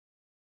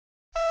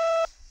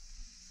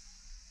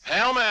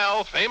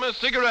Mel Famous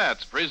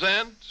Cigarettes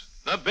present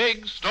The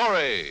Big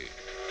Story.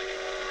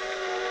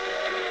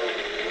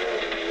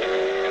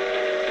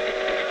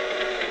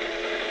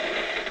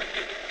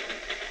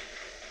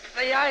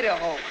 Say,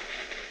 Idaho.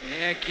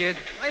 Yeah, kid?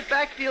 My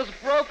back feels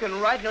broken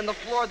riding on the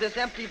floor of this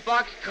empty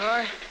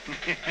boxcar.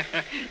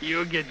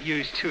 You'll get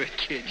used to it,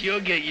 kid.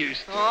 You'll get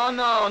used to it. Oh,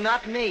 no,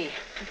 not me.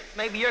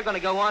 Maybe you're going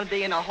to go on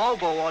being a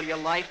hobo all your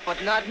life,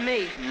 but not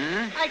me.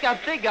 Huh? I got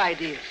big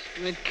ideas.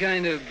 What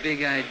kind of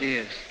big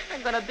ideas?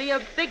 I'm going to be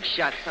a big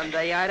shot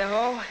someday,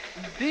 Idaho.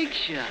 Big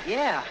shot?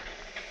 Yeah.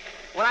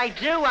 When I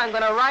do, I'm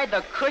going to ride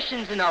the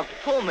cushions in a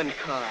Pullman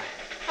car.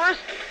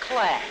 First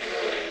class.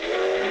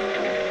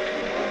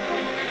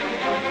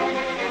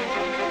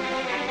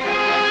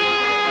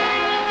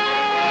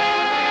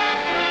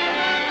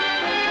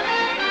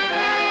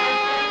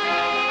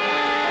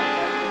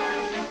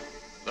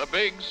 The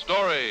Big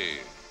Story.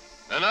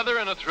 Another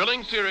in a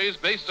thrilling series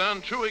based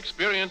on true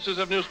experiences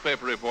of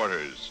newspaper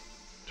reporters.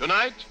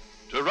 Tonight,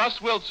 to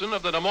Russ Wilson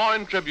of the Des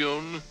Moines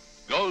Tribune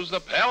goes the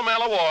Pall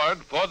Mall Award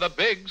for The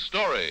Big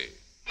Story.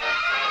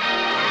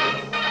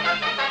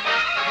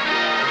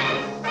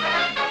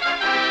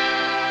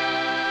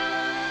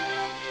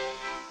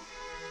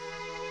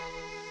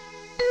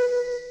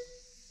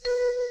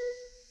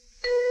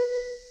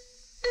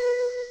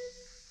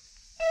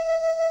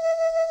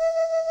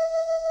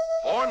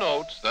 Four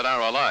notes that are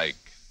alike,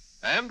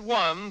 and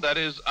one that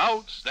is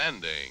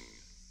outstanding.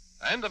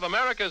 And of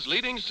America's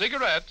leading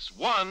cigarettes,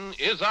 one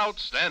is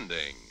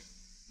outstanding.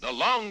 The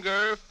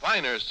longer,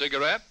 finer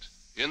cigarette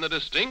in the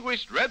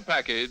distinguished red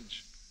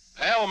package,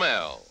 Pall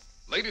Mall.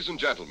 Ladies and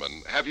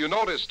gentlemen, have you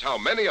noticed how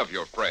many of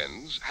your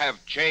friends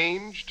have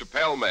changed to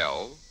Pall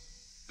Mall?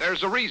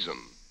 There's a reason.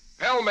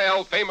 Pall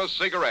Mall Famous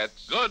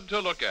Cigarettes. Good to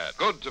look at.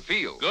 Good to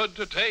feel. Good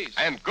to taste.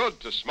 And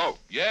good to smoke.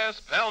 Yes,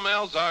 Pall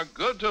Malls are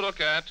good to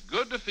look at,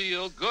 good to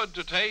feel, good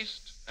to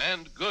taste,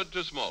 and good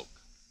to smoke.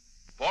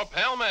 For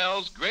Pall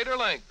Mall's greater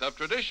length of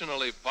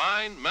traditionally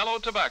fine, mellow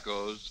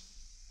tobaccos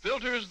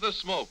filters the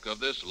smoke of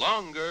this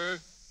longer,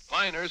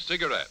 finer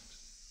cigarette.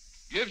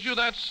 Gives you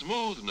that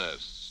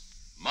smoothness,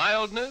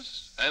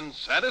 mildness, and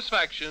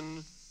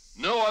satisfaction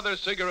no other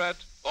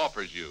cigarette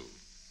offers you.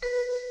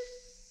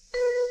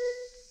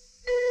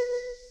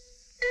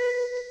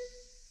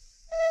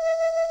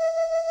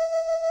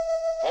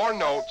 Four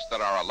notes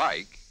that are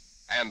alike,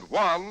 and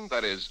one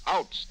that is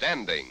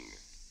outstanding.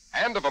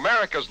 And of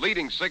America's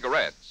leading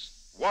cigarettes,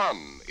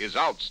 one is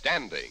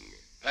outstanding.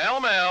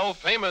 Pall Mall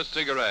Famous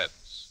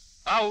Cigarettes.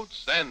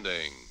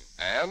 Outstanding.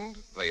 And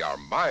they are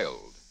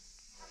mild.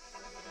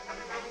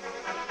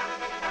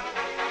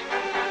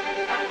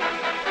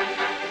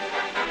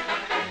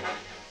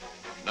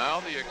 Now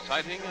the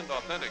exciting and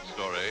authentic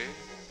story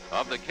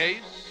of the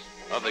case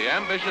of the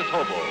ambitious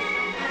hobo.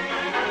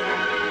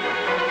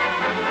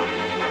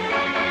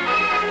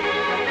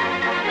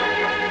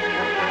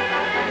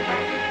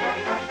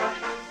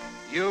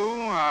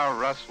 You are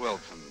Russ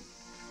Wilson,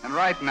 and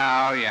right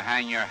now you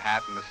hang your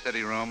hat in the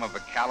city room of a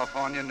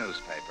California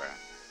newspaper.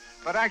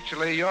 But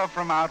actually, you're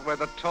from out where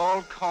the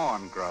tall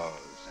corn grows,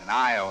 in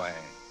Iowa.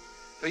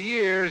 For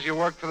years, you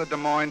worked for the Des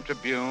Moines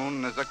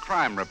Tribune as a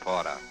crime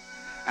reporter,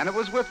 and it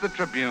was with the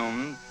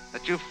Tribune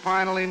that you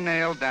finally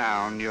nailed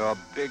down your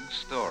big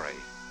story.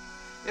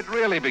 It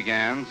really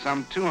began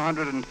some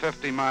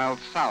 250 miles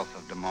south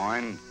of Des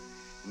Moines,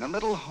 in a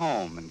little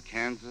home in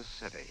Kansas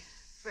City.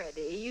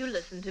 Freddie, you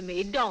listen to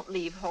me. Don't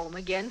leave home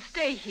again.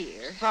 Stay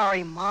here.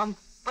 Sorry, Mom,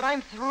 but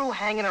I'm through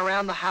hanging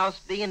around the house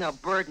being a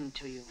burden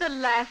to you. The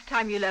last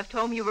time you left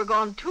home, you were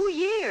gone 2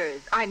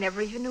 years. I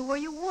never even knew where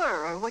you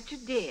were or what you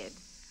did.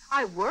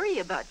 I worry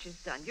about you,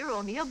 son. You're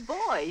only a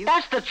boy.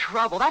 That's the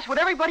trouble. That's what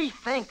everybody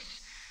thinks.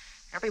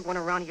 Everyone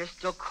around here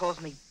still calls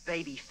me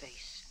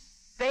Babyface.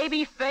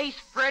 Babyface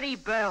Freddie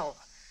Bell.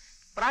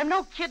 But I'm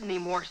no kid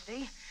anymore,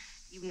 see?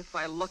 Even if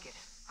I look it.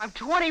 I'm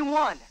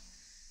 21.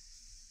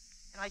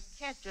 And I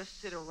can't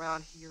just sit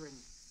around here and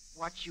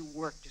watch you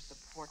work to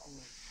support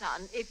me.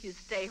 Son, if you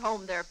stay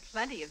home, there are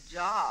plenty of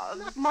jobs.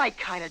 Not my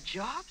kind of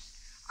jobs.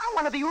 I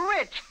want to be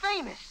rich,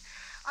 famous.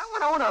 I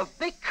want to own a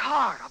big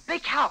car, a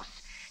big house,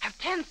 have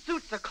 10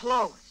 suits of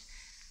clothes.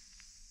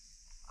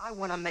 I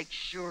want to make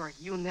sure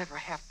you never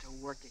have to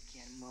work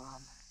again,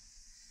 Mom.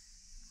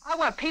 I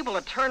want people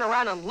to turn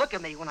around and look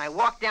at me when I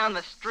walk down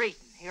the street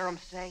and hear them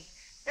say,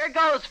 "There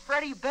goes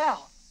Freddie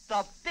Bell,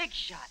 the big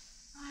shot."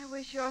 I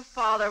wish your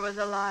father was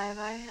alive.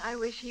 I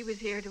wish he was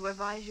here to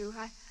advise you.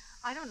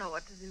 I don't know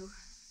what to do.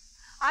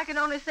 I can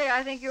only say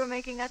I think you're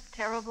making a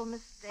terrible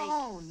mistake.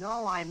 Oh,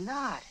 no, I'm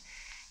not.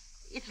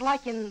 It's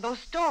like in those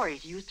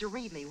stories you used to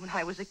read me when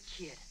I was a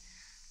kid.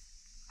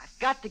 I've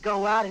got to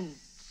go out and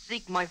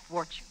seek my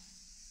fortune.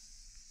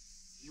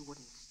 You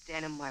wouldn't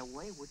stand in my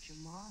way, would you,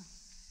 Mom?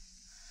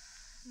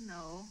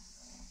 No,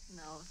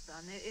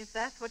 son. If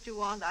that's what you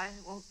want, I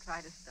won't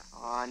try to stop.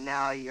 Oh,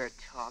 now you're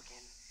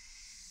talking.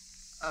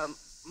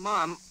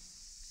 Mom,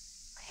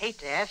 I hate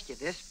to ask you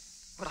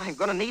this, but I'm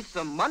going to need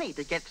some money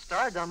to get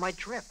started on my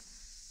trip.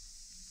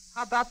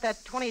 How about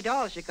that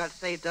 $20 you got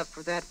saved up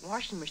for that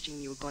washing machine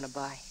you were going to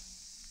buy?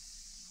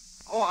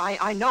 Oh,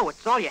 I know.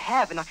 It's all you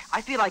have, and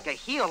I feel like a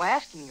heel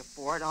asking you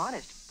for it,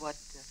 honest, but...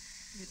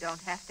 You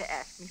don't have to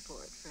ask me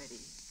for it, Freddie.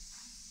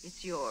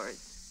 It's yours.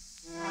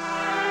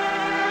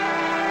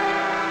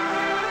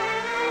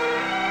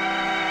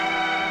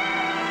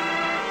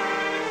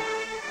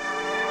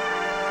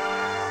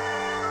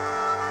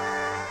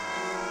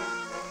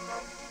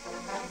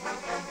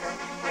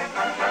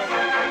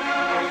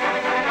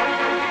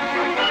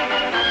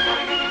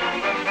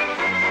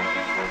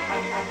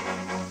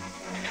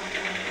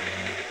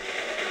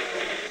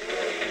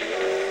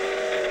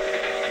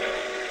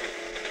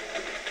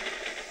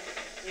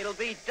 It'll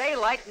be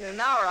daylight in an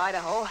hour,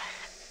 Idaho.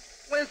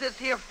 When's this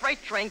here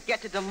freight train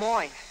get to Des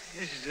Moines?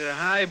 This is a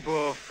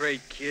highball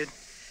freight, kid.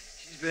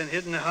 She's been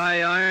hitting the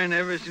high iron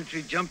ever since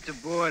we jumped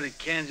aboard at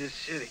Kansas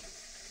City.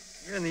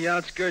 You're in the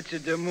outskirts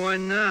of Des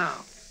Moines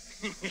now.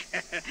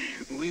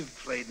 We've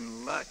played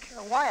in luck.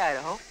 Why,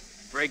 Idaho?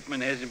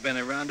 Brakeman hasn't been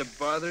around to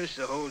bother us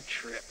the whole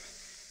trip.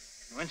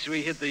 Once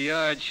we hit the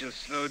yard, she'll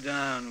slow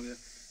down. We'll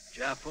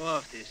drop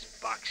off this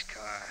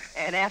boxcar.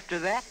 And after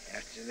that?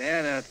 After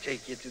that, I'll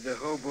take you to the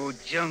Hobo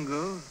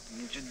jungle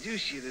and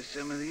introduce you to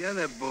some of the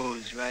other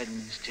bulls riding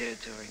this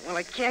territory. Well,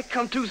 it can't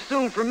come too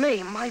soon for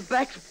me. My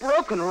back's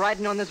broken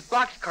riding on this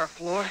boxcar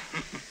floor.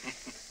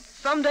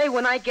 Someday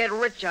when I get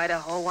rich,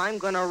 Idaho, I'm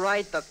gonna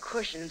ride the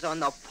cushions on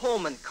the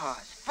Pullman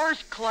cars.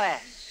 First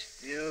class.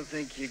 Still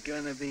think you're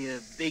gonna be a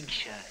big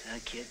shot, huh,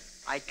 kid?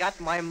 I got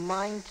my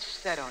mind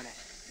set on it.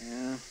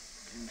 Yeah,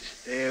 and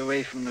stay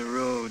away from the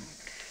road.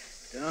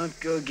 Don't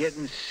go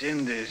getting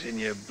cinders in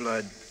your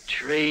blood,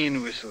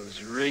 train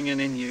whistles ringing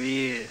in your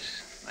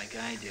ears, like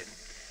I did.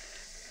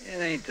 It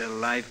ain't the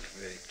life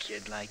for a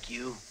kid like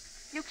you.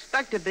 You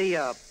expect to be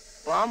a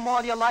bum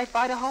all your life,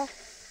 Idaho?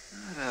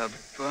 Not a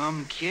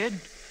bum, kid.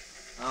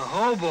 A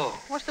hobo.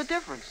 What's the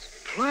difference?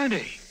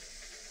 Plenty.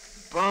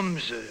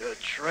 Bum's a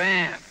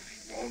tramp.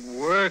 He won't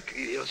work.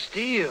 He'll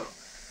steal.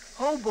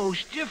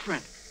 Hobo's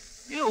different.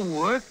 He'll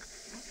work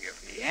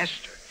if he has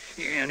to.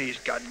 And he's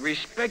got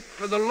respect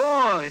for the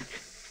law.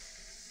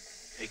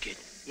 Hey, kid.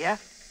 Yeah?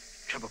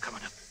 Trouble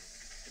coming up.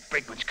 The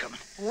brakeman's coming.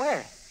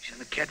 Where? He's on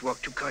the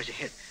catwalk 2 cars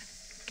ahead.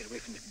 Get away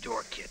from the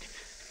door, kid.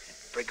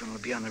 The brakeman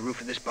will be on the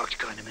roof of this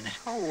boxcar in a minute.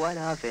 Oh, what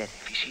of it?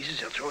 If he sees us,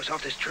 he'll throw us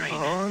off this train.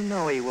 Oh,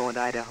 no, he won't,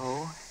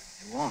 Idaho.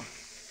 He won't.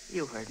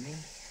 You heard me.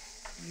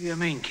 What do you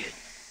mean, kid?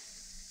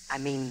 I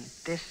mean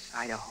this,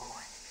 Idaho.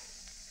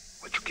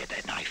 Where'd you get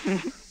that knife?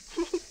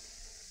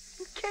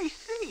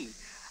 KC.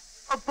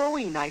 A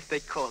Bowie knife, they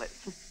call it.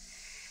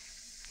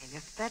 And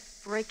if that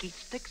breaky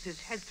sticks his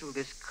head through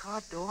this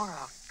car door,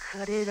 I'll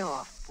cut it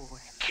off for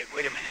him. Kid,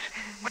 wait a minute.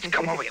 What's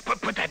come over you?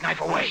 Put that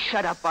knife away. Oh,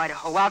 shut up,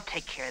 Idaho. I'll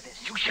take care of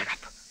this. You shut up.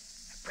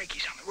 That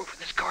breaky's on the roof of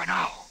this car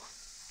now.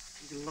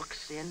 If he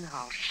looks in,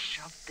 I'll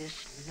shove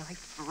this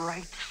knife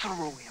right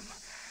through him.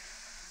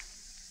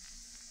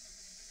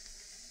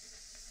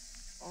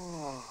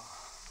 Oh.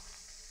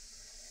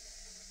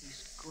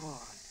 He's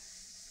gone.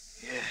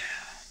 Yeah.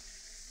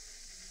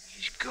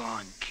 He's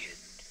gone, kid.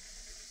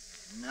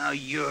 Now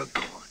you're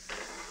gone.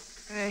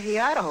 Hey,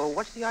 Idaho,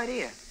 what's the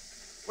idea?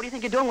 What do you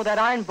think you're doing with that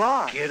iron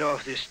bar? Get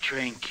off this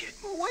train, kid.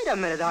 Well, wait a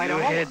minute, Idaho.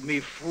 You had me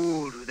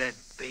fooled with that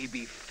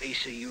baby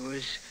face of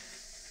yours.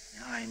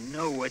 Now I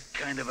know what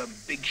kind of a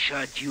big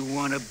shot you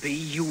want to be.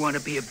 You want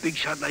to be a big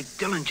shot like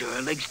Dillinger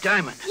or Legs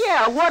Diamond.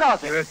 Yeah, what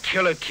of it? You're a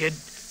killer, kid.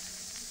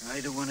 I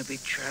don't want to be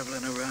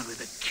traveling around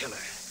with a killer.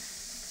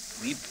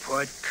 We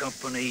part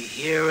company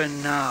here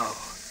and now.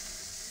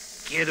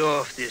 Get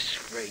off this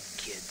freight,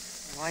 kid.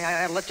 Why,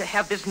 I'll let you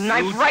have this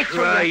knife right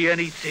through try you.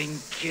 anything,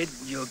 kid,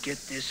 and you'll get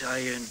this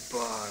iron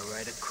bar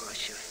right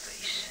across your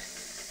face.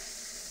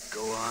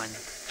 Go on,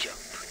 jump.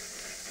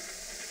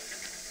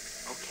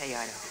 Okay,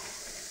 Idaho.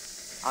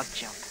 I'll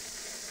jump.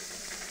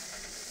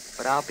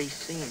 But I'll be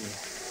seeing you.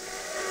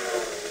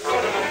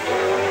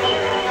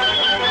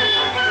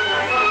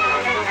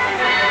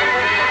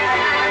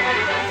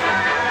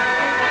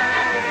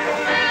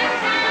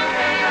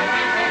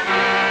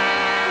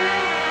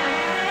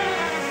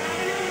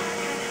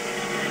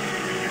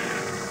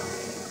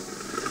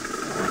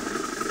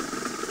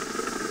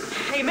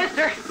 Hey,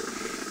 mister.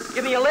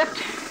 Give me a lift?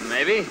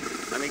 Maybe.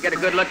 Let me get a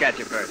good look at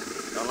you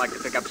first. Don't like to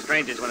pick up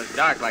strangers when it's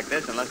dark like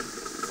this unless...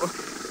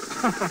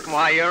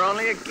 Why, you're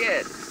only a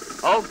kid.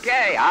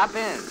 Okay, hop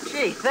in.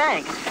 Gee,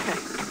 thanks.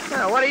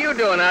 Now, what are you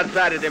doing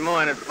outside of Des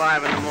Moines at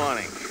 5 in the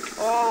morning?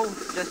 Oh,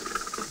 just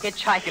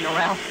hitchhiking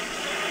around.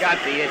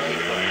 Got the itchy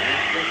foot,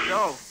 huh? Guess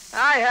so.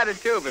 I had it,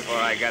 too, before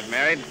I got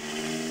married.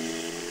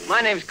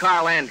 My name's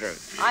Carl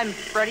Andrews. I'm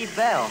Freddie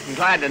Bell. I'm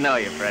glad to know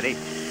you, Freddie.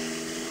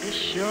 This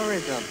sure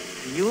is a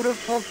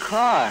beautiful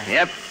car.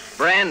 Yep,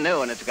 brand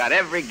new, and it's got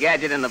every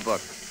gadget in the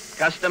book.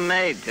 Custom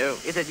made, too.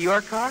 Is it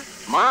your car?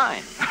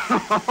 Mine?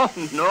 Oh,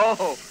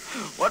 no.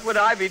 What would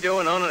I be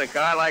doing owning a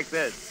car like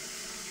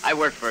this? I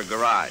work for a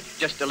garage,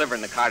 just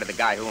delivering the car to the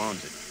guy who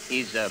owns it.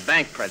 He's a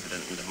bank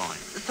president in Des Moines.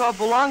 So it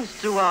belongs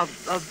to a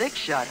big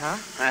shot, huh?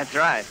 That's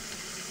right.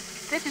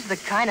 This is the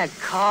kind of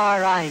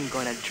car I'm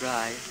gonna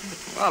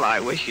drive. Well, I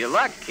wish you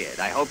luck, kid.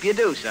 I hope you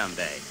do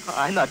someday.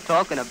 I'm not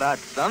talking about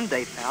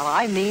someday, pal.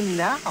 I mean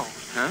now.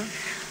 Huh?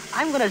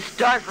 I'm gonna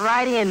start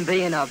right in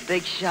being a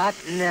big shot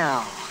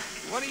now.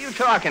 What are you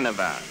talking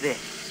about? This.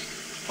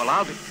 Well,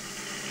 I'll be...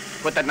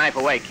 Put that knife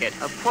away, kid.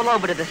 Pull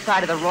over to the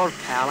side of the road,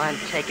 pal. I'm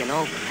taking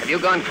over. Have you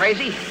gone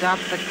crazy? Stop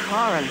the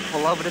car and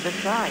pull over to the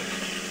side.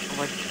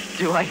 What,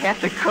 do I have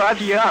to carve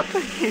you up?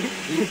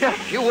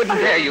 You wouldn't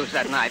dare use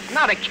that knife.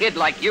 Not a kid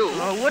like you.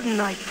 Oh, wouldn't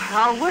I,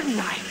 pal? Wouldn't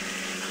I?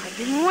 I've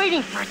been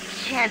waiting for a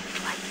chance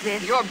like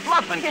this. You're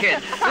bluffing,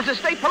 kid. There's a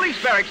state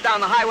police barracks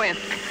down the highway and...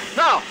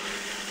 No!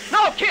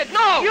 No, kid,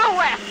 no! You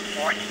asked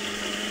for it.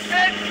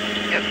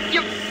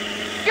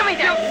 Give me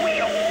that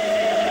wheel.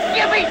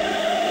 Give me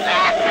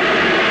that.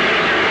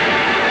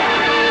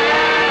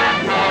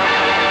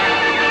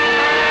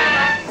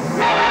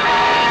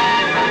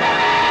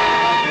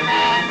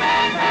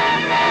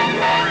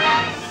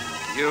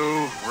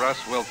 You,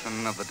 Russ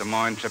Wilson of the Des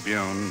Moines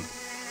Tribune,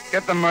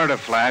 get the murder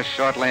flash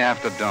shortly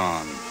after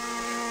dawn.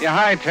 You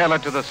hightail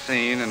it to the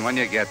scene, and when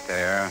you get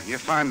there, you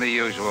find the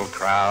usual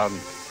crowd.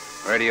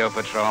 Radio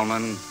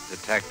patrolmen,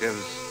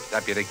 detectives,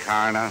 deputy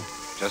coroner,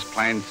 just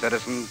plain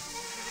citizens,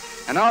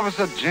 and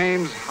Officer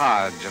James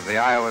Hodge of the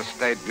Iowa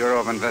State Bureau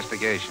of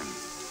Investigation.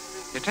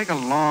 You take a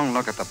long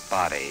look at the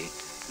body,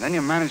 and then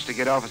you manage to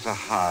get Officer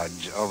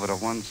Hodge over to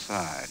one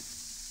side.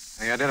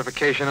 Any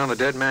identification on the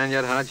dead man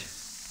yet, Hodge?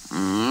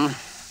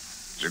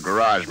 It's a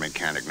garage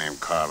mechanic named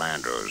Carl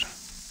Andrews.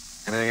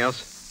 Anything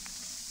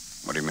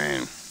else? What do you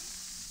mean?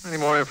 Any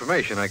more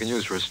information I can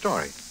use for a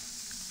story?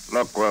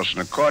 Look, Wilson,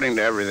 according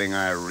to everything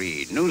I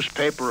read,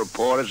 newspaper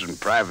reporters and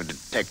private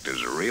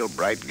detectives are real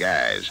bright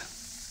guys.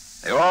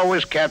 They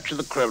always capture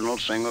the criminal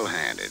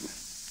single-handed.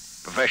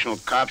 Professional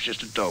cops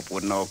just a dope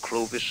wouldn't know a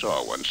clue if he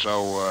saw one.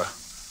 So,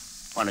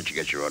 why don't you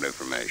get your own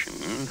information,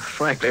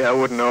 Frankly, I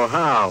wouldn't know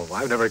how.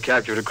 I've never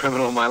captured a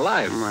criminal in my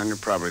life. Well, you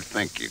probably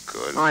think you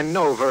could. I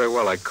know very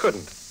well I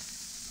couldn't.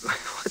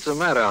 What's the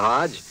matter,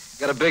 Hodge?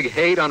 Got a big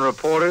hate on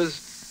reporters?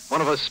 One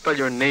of us spell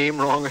your name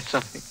wrong or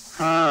something?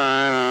 All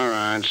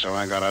right. So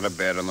I got out of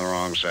bed on the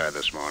wrong side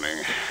this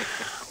morning.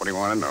 What do you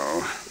want to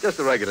know? Just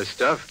the regular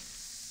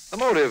stuff. The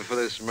motive for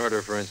this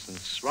murder, for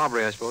instance.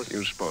 Robbery, I suppose.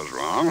 You suppose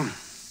wrong.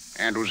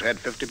 Andrews had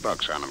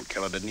 $50 on him.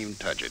 Killer didn't even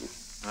touch it.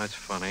 That's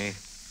funny.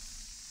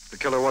 If the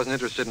killer wasn't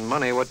interested in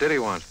money, what did he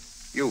want?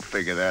 You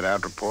figure that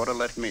out, reporter.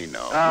 Let me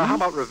know. How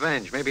about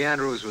revenge? Maybe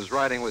Andrews was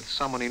riding with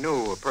someone he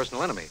knew, a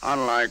personal enemy.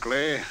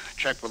 Unlikely.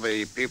 Check with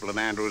the people in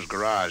Andrews'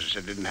 garage. They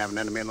said he didn't have an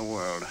enemy in the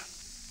world.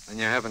 And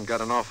you haven't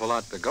got an awful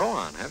lot to go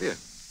on, have you?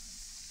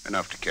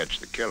 Enough to catch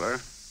the killer.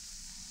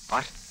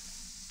 What?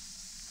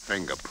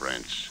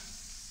 Fingerprints.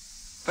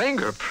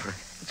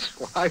 Fingerprints?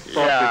 Well, I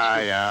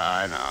thought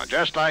Yeah, I know.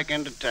 Just like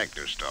in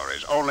detective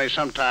stories. Only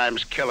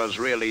sometimes killers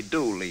really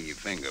do leave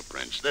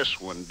fingerprints. This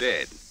one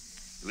did.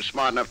 He was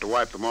smart enough to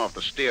wipe them off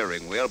the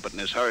steering wheel, but in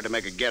his hurry to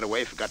make a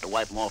getaway, forgot to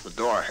wipe them off the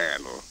door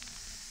handle.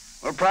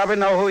 We'll probably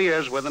know who he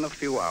is within a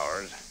few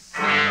hours.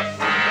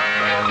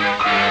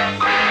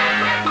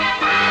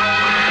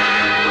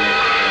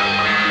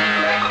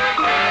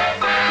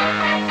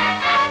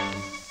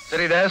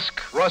 City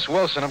desk, Russ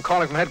Wilson. I'm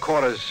calling from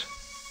headquarters.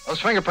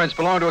 Those fingerprints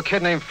belong to a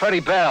kid named Freddie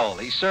Bell.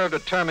 He served a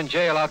term in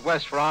jail out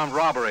west for armed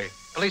robbery.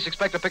 Police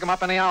expect to pick him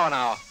up any hour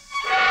now.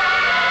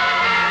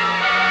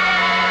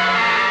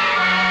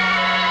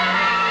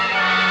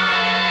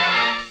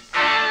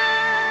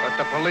 But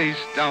the police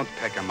don't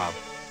pick him up.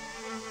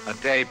 A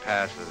day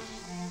passes.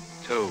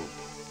 2,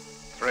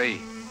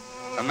 3.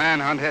 The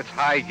manhunt hits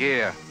high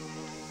gear.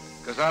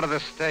 Goes out of the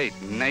state,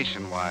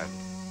 nationwide.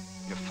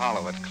 You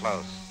follow it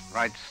close.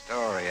 Write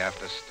story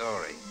after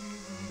story.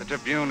 The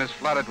Tribune is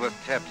flooded with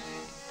tips.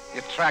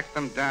 You track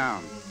them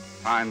down,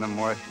 find them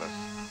worthless.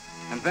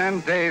 And then,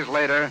 days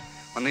later,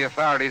 when the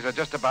authorities are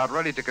just about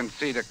ready to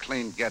concede a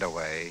clean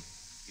getaway,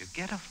 you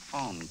get a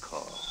phone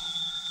call.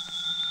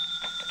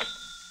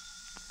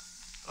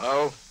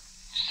 Hello? Is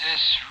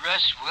this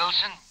Russ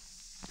Wilson?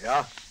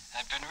 Yeah?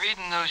 I've been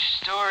reading those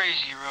stories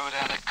you wrote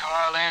on the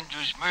Carl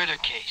Andrews murder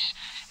case,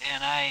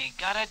 and I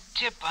got a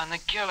tip on the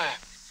killer.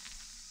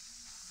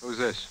 Who's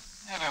this?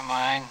 Never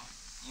mind.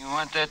 You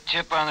want that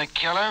tip on the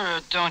killer, or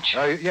don't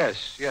you?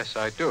 Yes,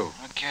 I do.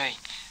 Okay.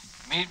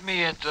 Meet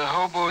me at the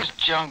Hobo's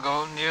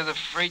jungle near the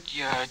freight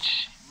yards,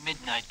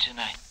 midnight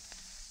tonight.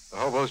 The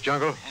Hobo's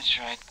jungle? That's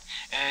right.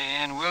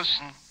 And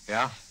Wilson.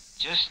 Yeah?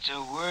 Just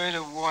a word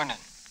of warning.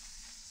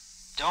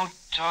 Don't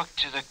talk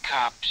to the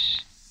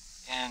cops,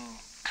 and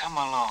come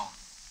along.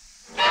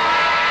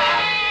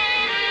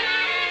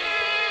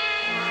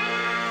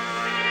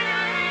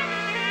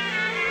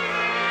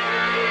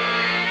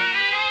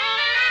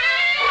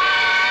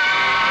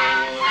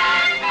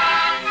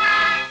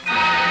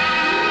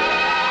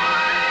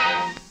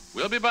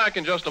 We'll be back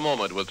in just a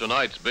moment with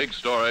tonight's big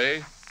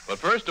story. But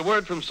first, a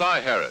word from Cy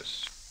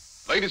Harris.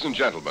 Ladies and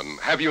gentlemen,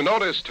 have you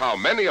noticed how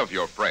many of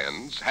your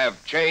friends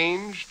have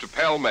changed to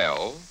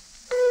pell-mell?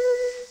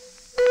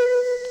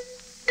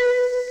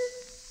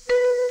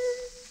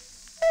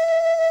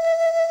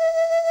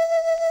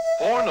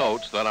 Four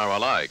notes that are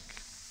alike,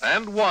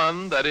 and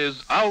one that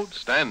is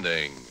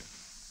outstanding.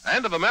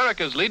 And of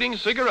America's leading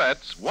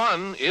cigarettes,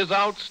 one is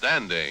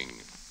outstanding.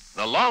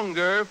 The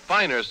longer,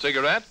 finer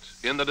cigarette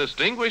in the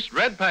distinguished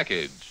red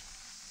package.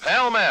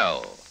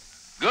 Pall-Mall.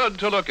 Good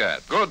to look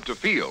at. Good to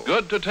feel.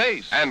 Good to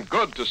taste. And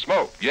good to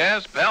smoke.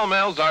 Yes,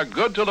 Pall-Malls are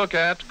good to look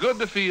at, good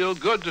to feel,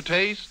 good to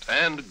taste,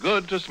 and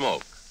good to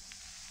smoke.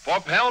 For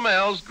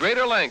Pall-Malls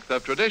greater length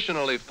of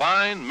traditionally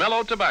fine,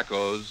 mellow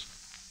tobaccos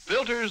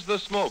filters the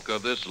smoke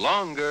of this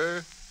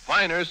longer,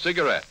 finer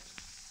cigarette.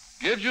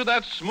 Gives you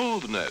that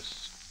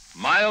smoothness,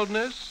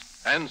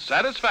 mildness, and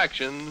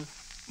satisfaction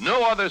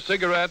no other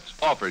cigarette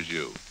offers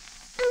you.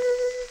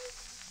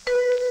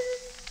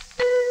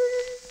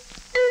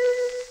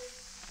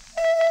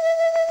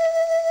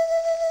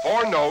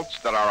 Four notes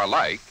that are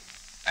alike,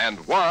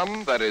 and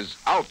one that is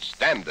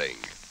outstanding.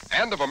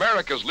 And of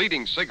America's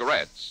leading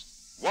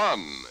cigarettes,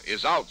 one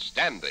is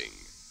outstanding.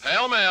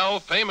 Pall-Mall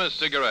famous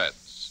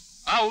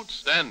cigarettes.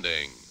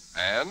 Outstanding.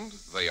 And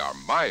they are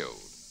mild.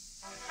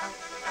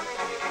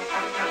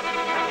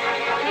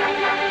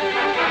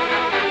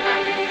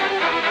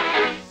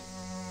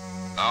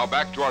 Now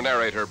back to our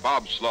narrator,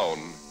 Bob Sloan,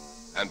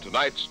 and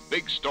tonight's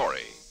big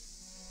story.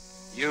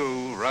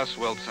 You, Russ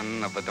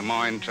Wilson of the Des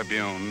Moines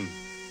Tribune,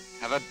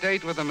 have a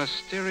date with a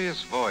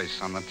mysterious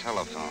voice on the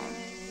telephone.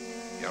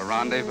 Your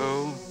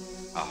rendezvous?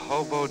 A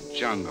hobo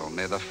jungle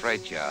near the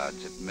freight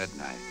yards at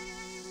midnight.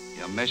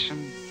 Your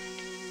mission?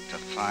 To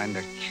find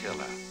a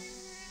killer.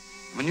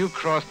 When you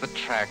cross the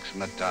tracks in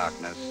the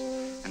darkness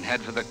and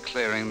head for the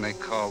clearing they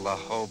call the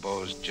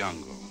Hobo's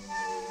Jungle,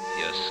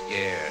 you're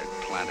scared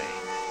plenty.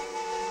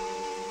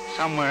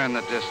 Somewhere in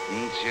the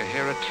distance, you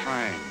hear a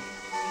train.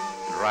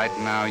 And right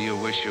now, you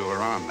wish you were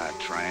on that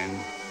train.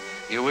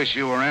 You wish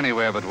you were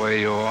anywhere but where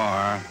you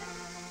are,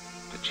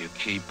 but you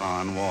keep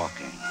on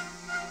walking.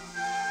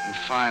 And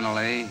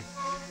finally,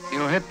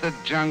 you hit the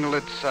jungle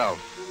itself,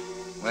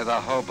 where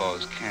the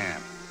hobos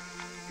camp.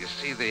 You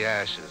see the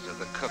ashes of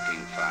the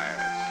cooking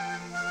fires,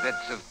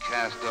 bits of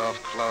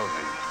cast-off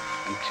clothing,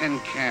 and tin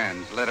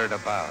cans littered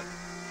about.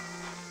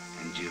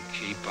 And you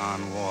keep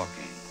on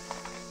walking.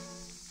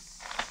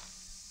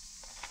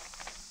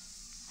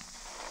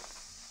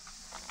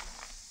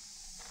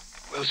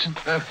 Wilson?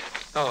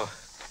 Hello.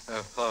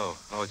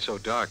 Oh, it's so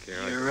dark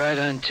here. You're right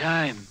on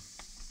time.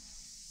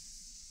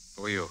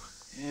 Who are you?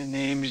 Your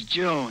name's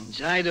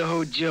Jones,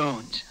 Idaho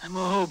Jones. I'm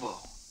a hobo.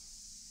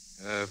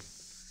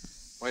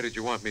 Why did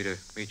you want me to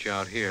meet you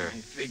out here? I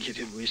figured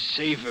it was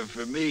safer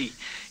for me.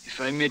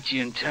 If I met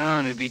you in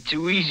town, it'd be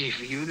too easy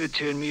for you to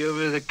turn me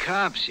over to the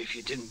cops if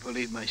you didn't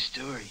believe my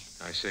story.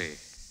 I see.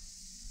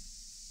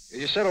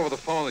 You said over the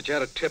phone that you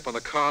had a tip on the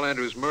Carl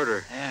Andrews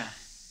murder. Yeah.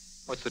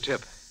 What's the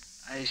tip?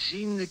 I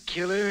seen the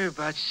killer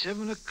about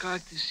 7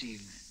 o'clock this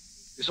evening.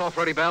 You saw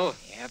Freddie Bell?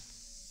 Yep.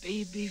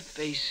 Baby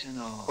face and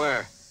all.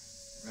 Where?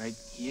 Right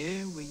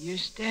here where you're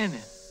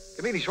standing.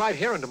 You mean he's right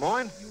here in Des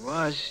Moines? He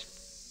was.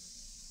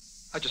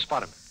 How'd you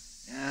spot him?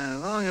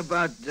 Along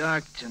about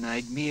dark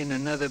tonight, me and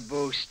another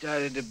beau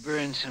started to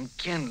burn some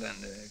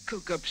kindling to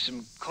cook up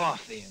some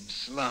coffee and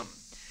slum.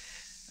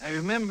 I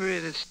remember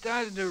it had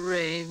started to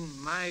rain.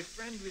 My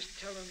friend was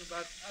telling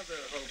about other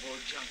hobo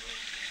jungles.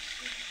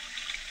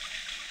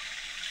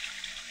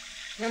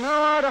 You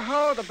know,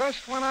 Idaho, the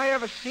best one I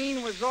ever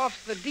seen was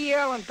off the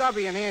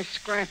DL&W near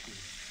Scranton.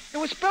 It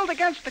was built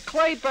against the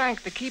clay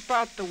bank to keep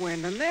out the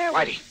wind, and there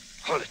was... Whitey,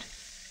 hold it.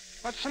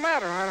 What's the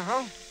matter,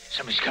 Idaho?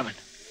 Somebody's coming.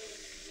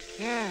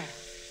 Yeah.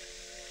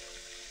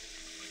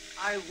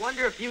 I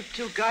wonder if you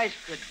two guys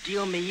could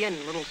deal me in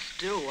a little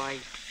stew.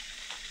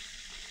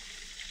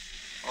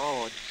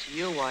 Oh, it's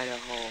you,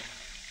 Idaho.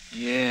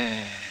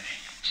 Yeah,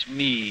 it's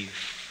me,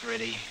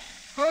 Freddie.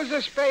 Who's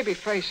this baby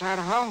face,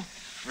 Idaho?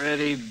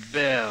 Freddie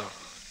Bell.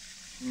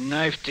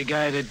 Knifed a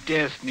guy to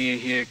death near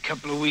here a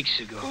couple of weeks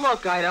ago.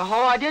 Look, Idaho,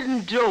 I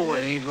didn't do That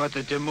it. ain't what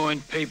the Des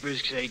Moines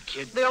papers say,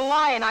 kid. They're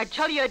lying. I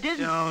tell you I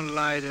didn't. Don't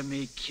lie to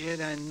me, kid.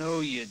 I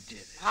know you did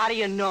it. How do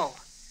you know?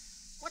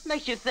 What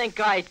makes you think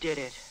I did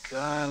it?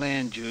 Carl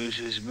Andrews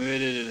was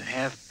murdered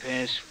at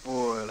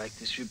 4:30, like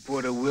this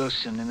reporter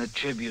Wilson in the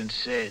Tribune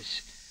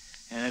says.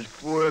 And at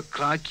 4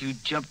 o'clock, you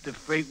jumped the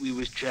freight we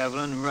was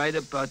traveling right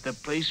about the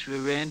place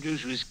where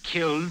Andrews was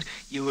killed.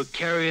 You were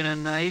carrying a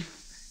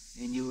knife,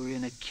 and you were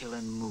in a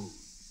killing mood.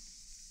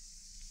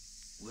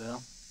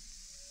 Well?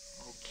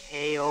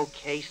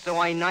 Okay, so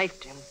I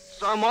knifed him.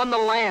 So I'm on the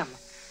lam.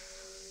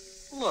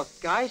 Look,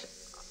 guys,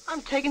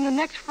 I'm taking the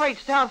next freight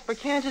south for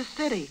Kansas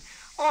City.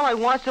 All I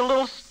want's a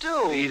little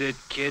stew. Beat it,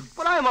 kid.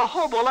 But I'm a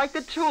hobo like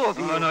the two of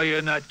you. Oh, no,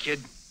 you're not,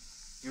 kid.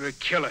 You're a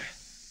killer.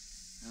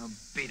 Now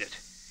beat it.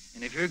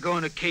 And if you're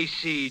going to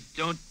KC,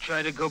 don't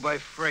try to go by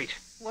freight.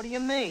 What do you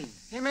mean?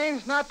 He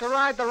means not to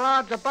ride the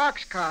rods of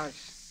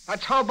boxcars.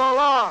 That's hobo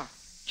law,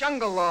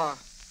 jungle law.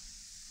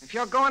 If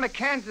you're going to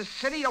Kansas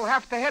City, you'll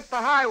have to hit the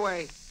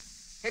highway.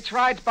 It's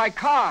rides by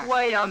car.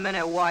 Wait a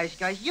minute, wise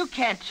guys. You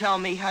can't tell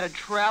me how to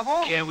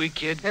travel. Can't we,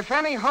 kid? If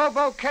any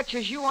hobo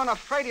catches you on a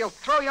freight, he'll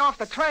throw you off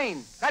the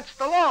train. That's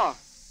the law.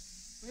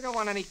 We don't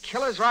want any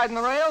killers riding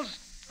the rails.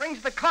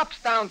 Brings the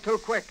cops down too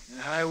quick.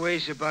 The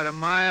highway's about a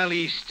mile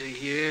east of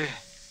here.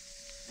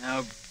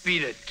 Now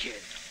beat it,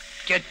 kid.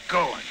 Get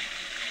going.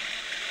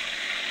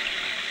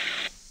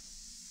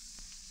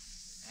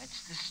 That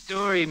That's the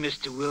story,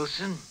 Mr.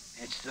 Wilson.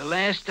 It's the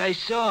last I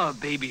saw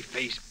of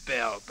baby-faced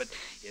Bell, but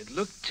it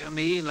looked to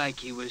me like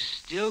he was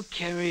still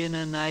carrying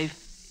a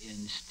knife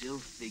and still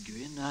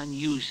figuring on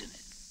using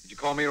it. Did you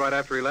call me right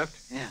after he left?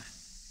 Yeah.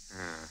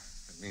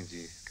 That means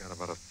he got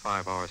about a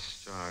 5-hour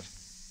start.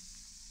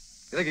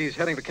 You think he's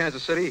heading to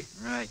Kansas City?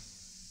 Right.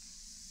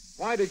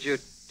 Why did you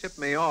tip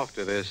me off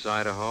to this,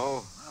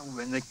 Idaho? Well,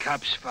 when the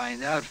cops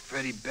find out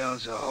Freddie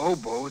Bell's a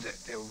hobo,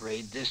 they'll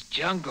raid this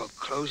jungle,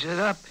 close it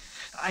up.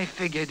 I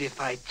figured if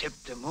I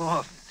tipped them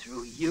off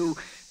through you,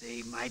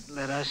 they might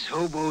let us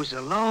hobos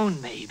alone,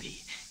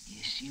 maybe.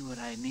 You see what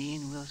I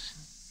mean, Wilson?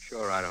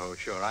 Sure, Idaho,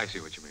 sure. I see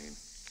what you mean.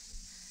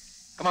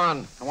 Come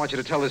on. I want you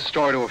to tell this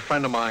story to a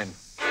friend of mine.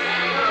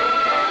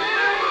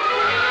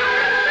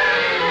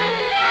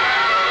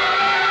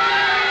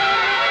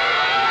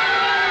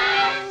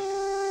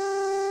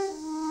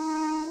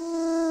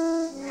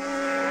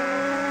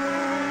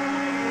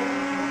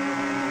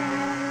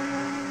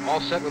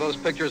 All set with those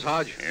pictures,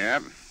 Hodge?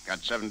 Yep. Got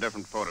 7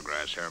 different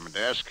photographs here on my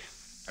desk.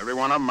 Every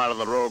one of them out of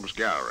the rogues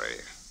gallery,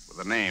 with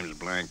the names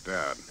blanked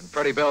out. And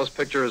Freddie Bell's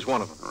picture is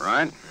one of them.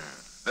 Right.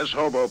 This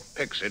hobo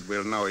picks it,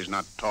 we'll know he's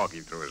not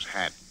talking through his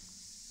hat.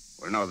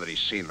 We'll know that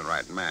he's seen the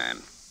right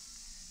man.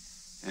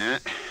 Yeah.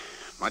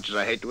 Much as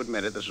I hate to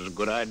admit it, this was a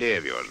good idea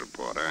of yours,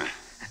 reporter.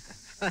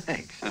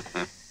 Thanks.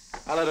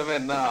 I'll let him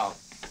in now.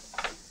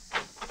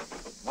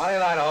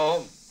 Morning,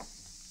 Idaho.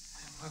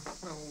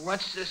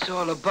 What's this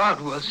all about,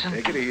 Wilson?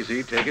 Take it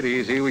easy, take it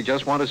easy. We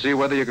just want to see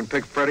whether you can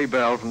pick Freddie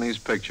Bell from these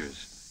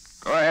pictures.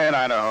 Go ahead,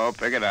 Idaho.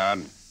 Pick it out.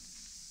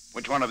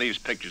 Which one of these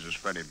pictures is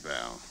Freddie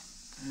Bell?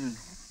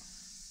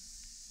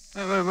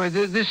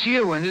 This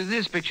here one,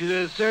 this picture,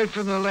 the third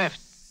from the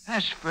left.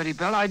 That's Freddie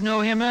Bell. I'd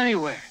know him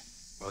anywhere.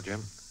 Well, Jim?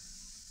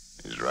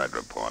 He's right,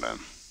 reporter.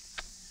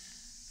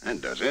 That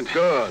does it.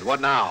 Good.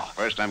 What now?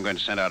 First, I'm going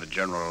to send out a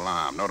general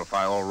alarm.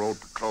 Notify all road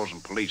patrols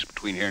and police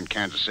between here and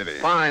Kansas City.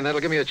 Fine.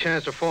 That'll give me a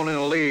chance to phone in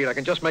a lead. I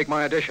can just make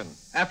my addition.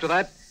 After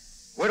that,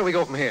 where do we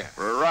go from here?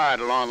 For a ride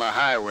along the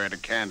highway to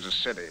Kansas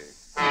City.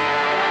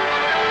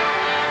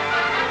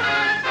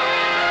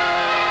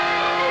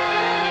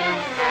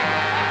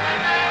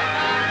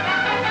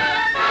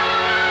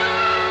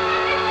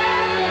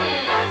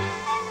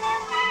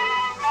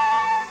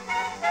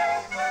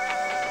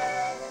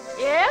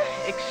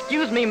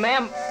 Excuse me,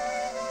 ma'am.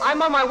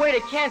 I'm on my way to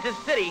Kansas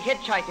City,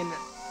 hitchhiking.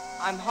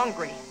 I'm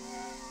hungry.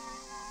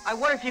 I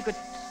wonder if you could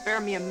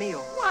spare me a meal.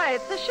 Why,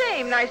 it's a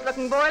shame,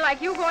 nice-looking boy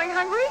like you going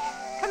hungry.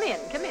 Come in,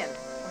 come in.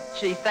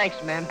 Gee,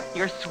 thanks, ma'am.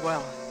 You're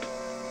swell.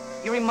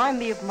 You remind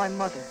me of my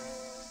mother.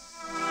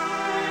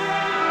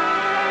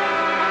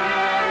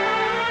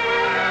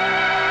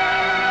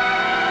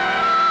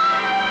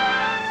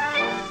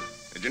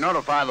 Did you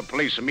notify the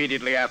police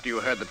immediately after you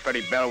heard that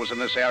Freddie Bell was in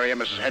this area,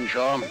 Mrs.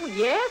 Henshaw? Oh,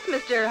 yes,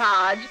 Mr.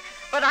 Hodge.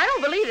 But I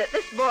don't believe that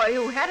this boy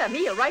who had a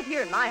meal right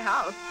here in my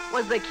house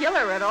was the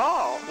killer at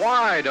all.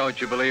 Why don't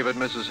you believe it,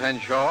 Mrs.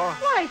 Henshaw?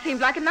 Why, he seemed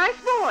like a nice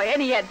boy,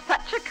 and he had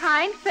such a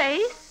kind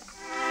face.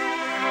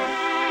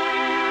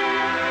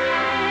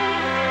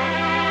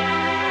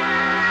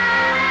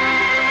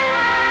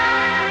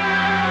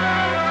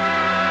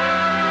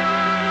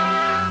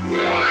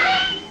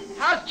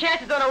 How's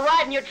chances on a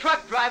ride in your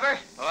truck, driver?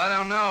 Oh, I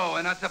don't know.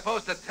 We're not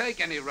supposed to take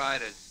any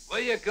riders.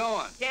 Where you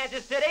going?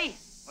 Kansas City?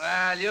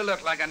 Well, you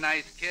look like a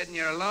nice kid, and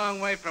you're a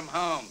long way from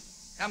home.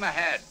 Come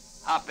ahead.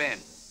 Hop in.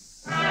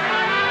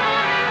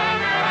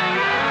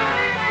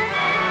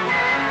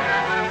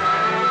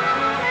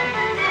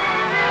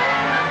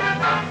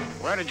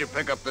 Where did you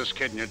pick up this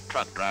kid in your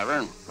truck,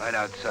 driver? Right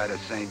outside of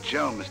St.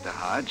 Joe, Mr.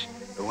 Hodge.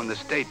 But when the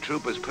state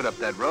troopers put up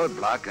that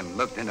roadblock and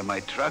looked into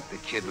my truck, the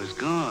kid was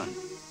gone.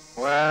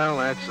 Well,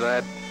 that's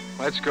that.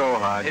 Let's go,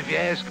 Hodge. If you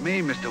ask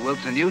me, Mr.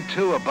 Wilson, you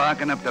two are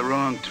barking up the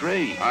wrong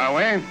tree. Are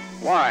we?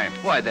 Why?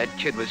 Why, that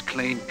kid was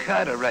clean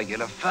cut, a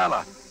regular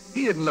fella.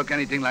 He didn't look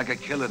anything like a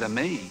killer to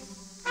me.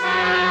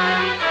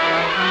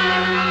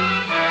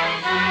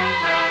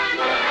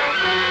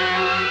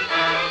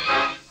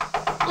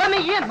 Let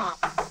me in, Mom.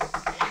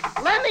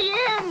 Let me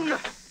in.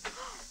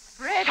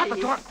 Freddie. Shut the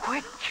door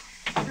quick.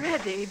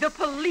 Freddie, the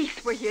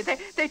police were here.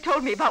 They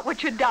told me about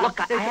what you'd done. Look,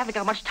 I haven't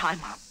got much time,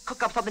 Mom.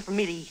 Cook up something for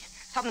me to eat.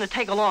 Something to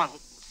take along.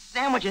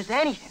 Sandwiches,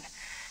 anything.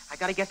 I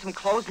gotta get some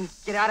clothes and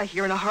get out of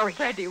here in a hurry.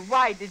 Freddie,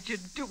 why did you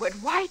do it?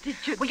 Why did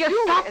you Will do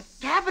you stop it?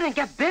 gabbing and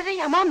get busy?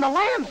 I'm on the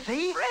lam,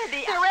 see?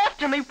 Freddie, They're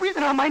after me,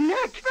 breathing on my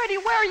neck. Freddie,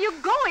 where are you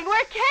going?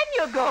 Where can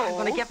you go? I'm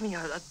gonna get me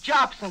a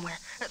job somewhere.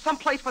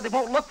 Someplace where they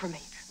won't look for me.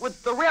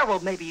 With the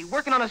railroad, maybe,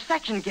 working on a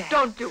section gang.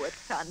 Don't do it,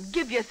 son.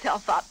 Give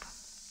yourself up.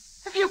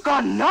 Have you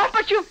gone nuts?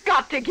 But you've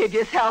got to give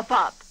yourself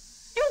up.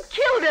 You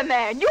killed a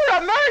man. You're a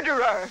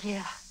murderer.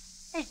 Yeah.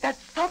 Ain't that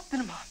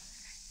something, Mom?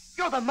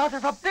 You're the mother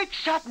of a big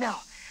shot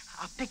now.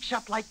 A big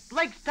shot like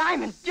Blake's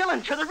Diamond,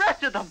 Dillon to the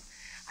rest of them.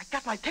 I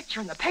got my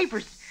picture in the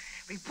papers.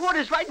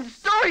 Reporters writing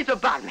stories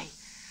about me.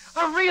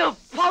 A real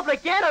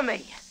public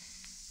enemy.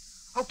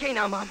 Okay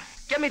now, Mom.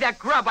 Get me that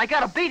grub. I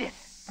gotta beat it.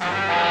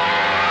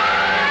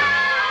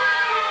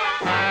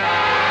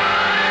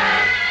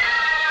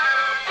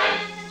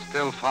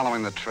 Still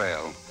following the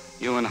trail.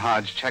 You and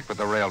Hodge check with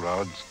the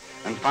railroads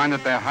and find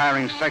that they're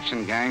hiring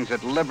section gangs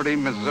at Liberty,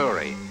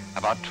 Missouri,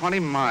 about 20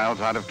 miles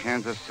out of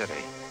Kansas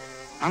City.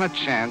 On a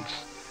chance,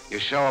 you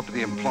show up at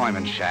the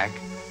employment shack,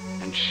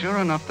 and sure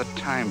enough, the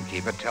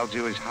timekeeper tells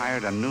you he's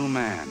hired a new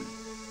man.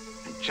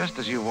 And just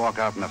as you walk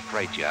out in the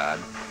freight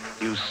yard,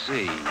 you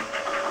see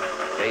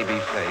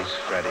baby-face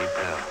Freddie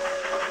Bell.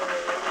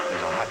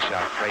 There's a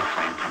hotshot freight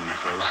train coming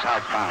through,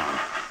 southbound,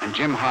 and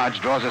Jim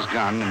Hodge draws his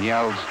gun and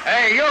yells,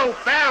 Hey, you,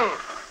 Bell!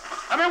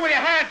 Come in with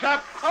your hands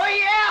up! Oh,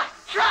 yeah?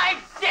 Try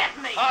death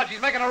me! Hodge, he's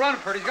making a run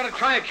for it. He's going to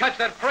try and catch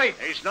that freight.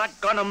 He's not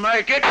gonna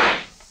make it.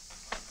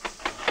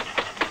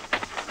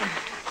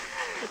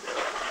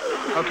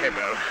 Okay,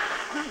 Bill.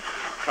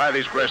 Try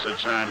these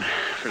bracelets on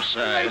for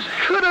size.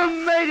 I could have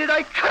made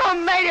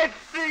it,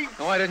 thief!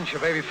 Why didn't you,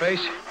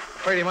 babyface?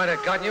 Afraid he might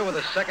have gotten you with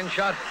a second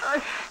shot?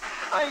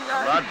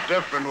 A lot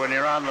different when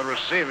you're on the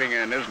receiving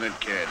end, isn't it,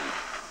 kid?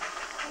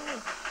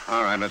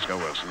 All right, let's go,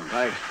 Wilson.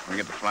 Right. We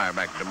get the flyer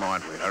back to Des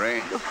Moines. We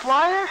hurry. The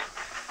flyer?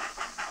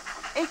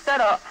 Ain't that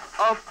a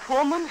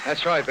Pullman?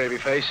 That's right,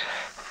 babyface.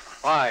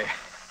 Why?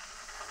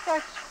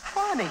 That's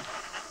funny.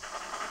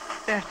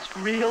 That's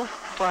real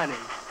funny.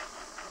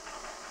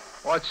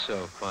 What's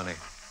so funny?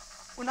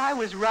 When I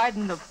was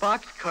riding the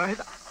boxcars,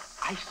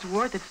 I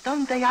swore that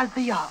someday I'd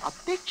be a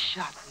big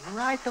shot and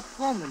ride the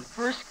Pullman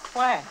first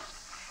class.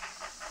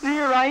 And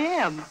here I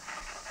am,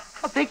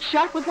 a big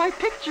shot with my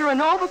picture in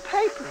all the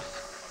papers.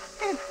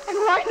 And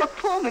riding a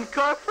Pullman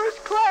car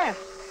first class.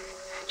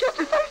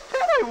 Just as I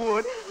said I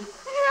would.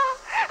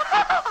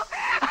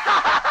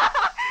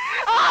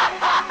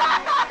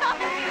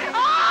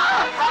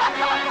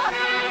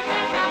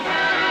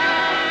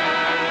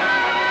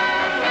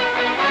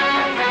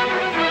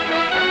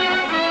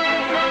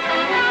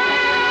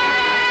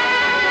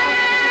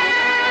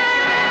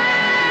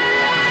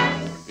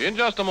 In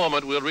just a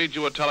moment, we'll read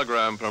you a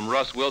telegram from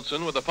Russ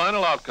Wilson with the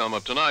final outcome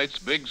of tonight's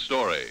big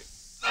story.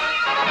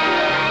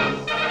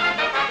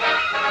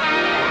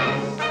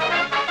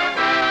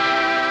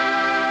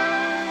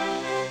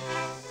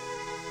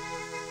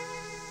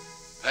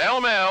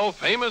 Pall Mall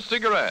famous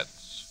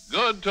cigarettes.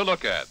 Good to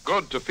look at.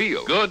 Good to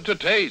feel. Good to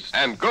taste.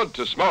 And good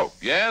to smoke.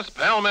 Yes,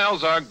 Pall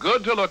Malls are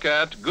good to look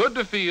at, good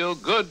to feel,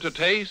 good to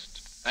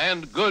taste,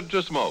 and good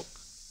to smoke.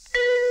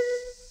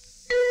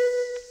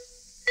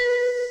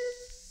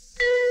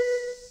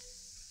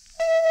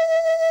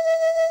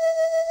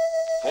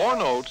 Four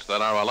notes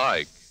that are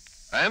alike,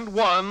 and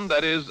one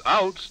that is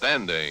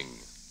outstanding.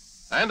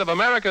 And of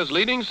America's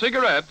leading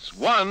cigarettes,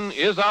 one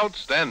is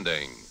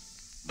outstanding.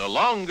 The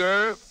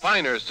longer,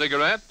 finer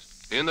cigarette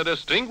in the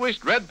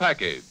distinguished red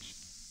package.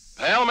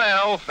 Pall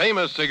Mall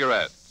famous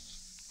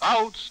cigarettes.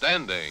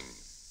 Outstanding.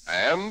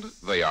 And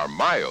they are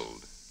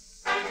mild.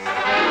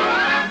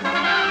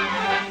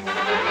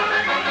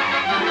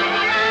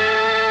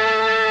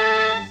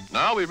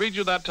 Now we read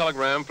you that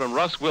telegram from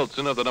Russ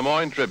Wilson of the Des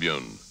Moines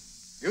Tribune.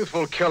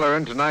 Youthful killer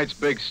in tonight's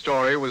big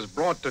story was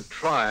brought to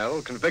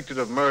trial, convicted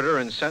of murder,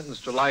 and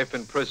sentenced to life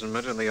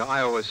imprisonment in the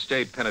Iowa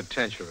State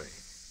Penitentiary.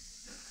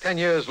 10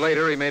 years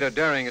later, he made a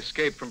daring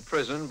escape from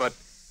prison, but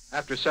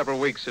after several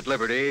weeks at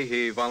liberty,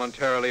 he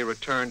voluntarily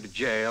returned to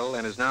jail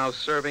and is now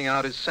serving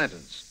out his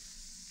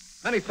sentence.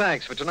 Many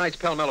thanks for tonight's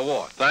Pall Mall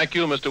Award. Thank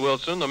you, Mr.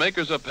 Wilson. The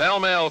makers of Pall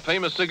Mall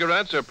famous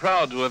cigarettes are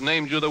proud to have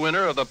named you the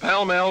winner of the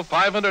Pall Mall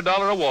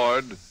 $500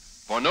 award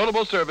for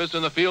notable service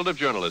in the field of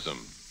journalism.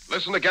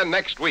 Listen again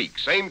next week,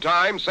 same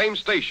time, same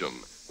station,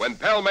 when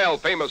Pall Mall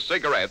famous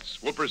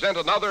cigarettes will present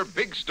another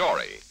big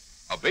story.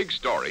 A big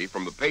story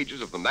from the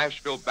pages of the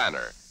Nashville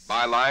Banner.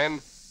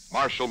 Byline,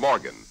 Marshall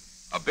Morgan.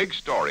 A big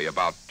story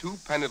about two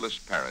penniless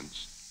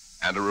parents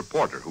and a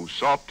reporter who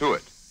saw to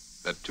it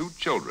that two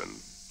children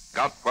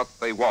got what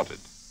they wanted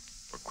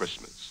for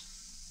Christmas.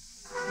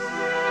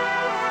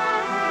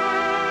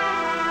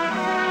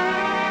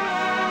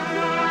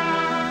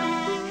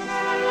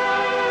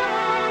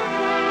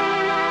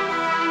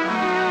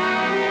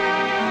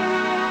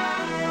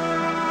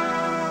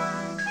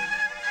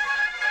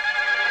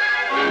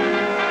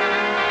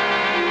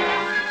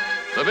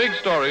 The Big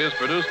Story is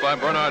produced by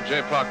Bernard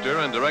J. Proctor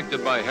and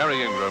directed by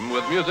Harry Ingram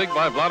with music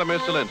by Vladimir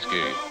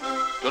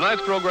Selinsky.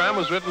 Tonight's program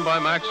was written by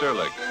Max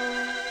Ehrlich.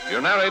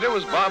 Your narrator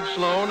was Bob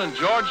Sloan, and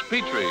George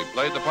Petrie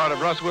played the part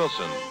of Russ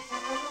Wilson.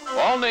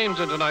 All names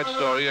in tonight's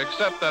story,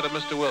 except that of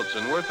Mr.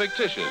 Wilson, were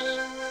fictitious,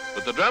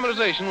 but the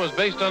dramatization was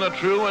based on a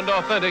true and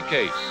authentic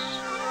case.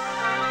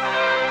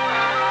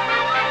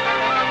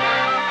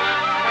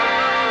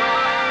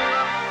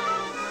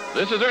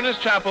 This is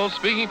Ernest Chappell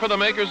speaking for the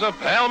makers of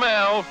Pall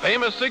Mall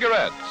famous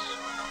cigarettes.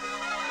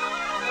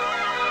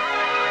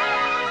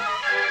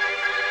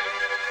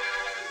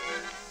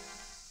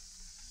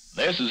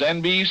 This is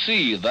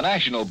NBC, the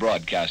national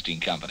broadcasting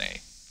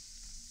company.